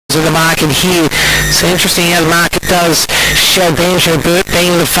of the market here. So interesting how the market does show Banjo Burt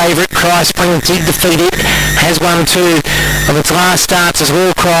being the favourite. Cry Spring did defeat it, has won two of its last starts as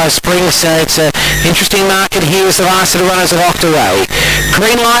well, Cry Spring. So it's an interesting market here as the last of the runners are locked away.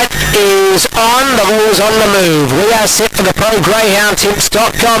 Green light is on, the ball's on the move. We are set for the Pro Greyhound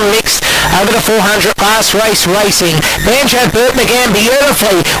Tips.com mix over the 400 last race racing. Banjo Burt began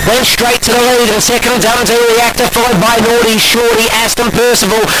beautifully, went straight to the lead, and second Dundee Reactor, followed by Naughty Shorty. Aston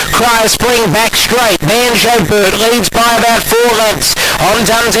Percival, Cry Spring back straight. Banjo Burt leads by about 4 lengths on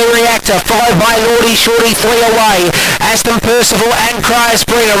Dundee Reactor, followed by Naughty Shorty 3 away. Aston Percival and Cry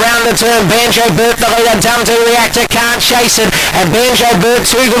Spring around the turn. Banjo Burt the leader, Dundee Reactor can't chase it, and Banjo Burt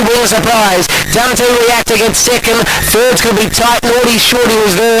too good wins the prize. Dundee Reactor gets second, third's going to be tight. Naughty Shorty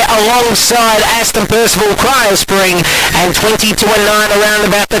was there alongside Aston Percival, Cry Spring, and 22 and 9 around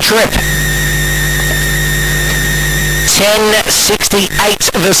about the trip.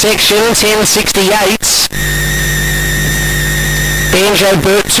 10.68 the section, 10.68. Banjo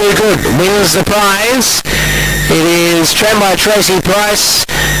Burt too good wins the prize. It is trained by Tracy Price.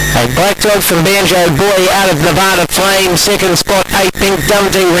 A black dog from Banjo Boy out of Nevada Flame. Second spot, 8 Pink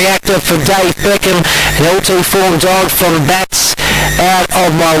Dundee Reactor for Dave Beckham. An LT form dog from Bats out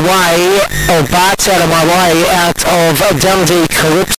of my way, or Bart's out of my way, out of Dundee Calypso.